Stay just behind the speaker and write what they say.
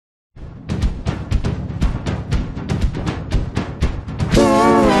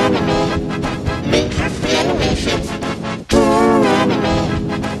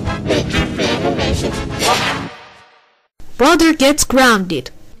brother gets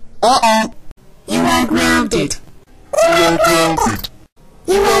grounded. Uh-oh. You are grounded. You are grounded.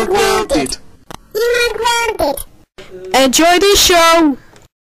 You are grounded. You are grounded. Enjoy the show!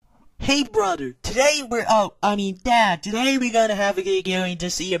 Hey brother, today Dad, today we're gonna have a going to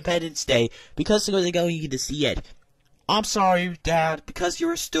see Independence Day because we're going to see it. I'm sorry, Dad, because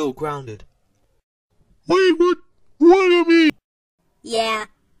you're still grounded. Wait, what? What do you mean? Yeah,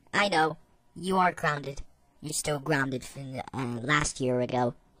 I know. You are grounded. You're still grounded from last year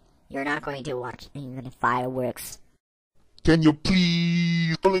ago. You're not going to watch any of the fireworks. Can you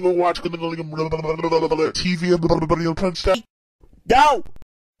please go watch TV and No!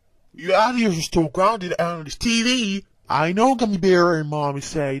 You out here are still grounded on this TV. I know, Gummy Bear and Mommy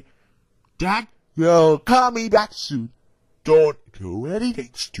said, Dad, you'll call me back soon. Don't do anything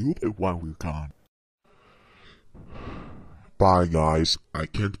stupid while we're gone. Bye, guys. I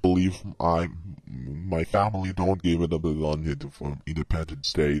can't believe my family don't give it a bit on it for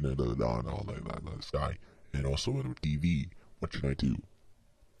Independence Day and all that guy. And also on TV. What should I do?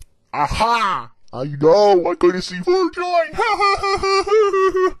 Aha! I know! I'm going to see for joy!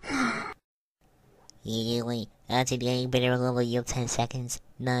 Today, better level you 10 seconds.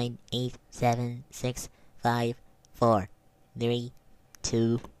 9, 8, 7, 6, 5, 4, 3,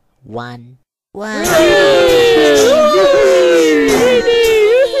 2, 1. I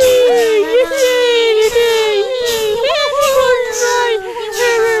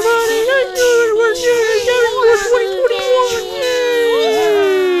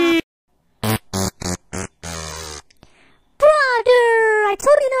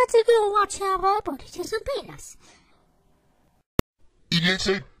told you not to go watch that, but it doesn't pay us. You didn't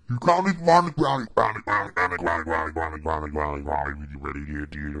say you're grounded, grounded. You ready to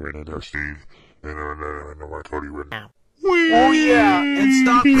do it there, Steve? And I told you right now. Oh yeah, and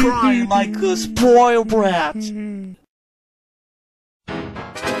stop crying like a spoiled brat.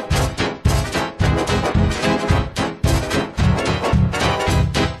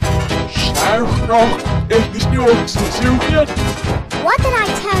 What did I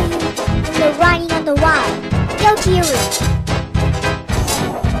tell you?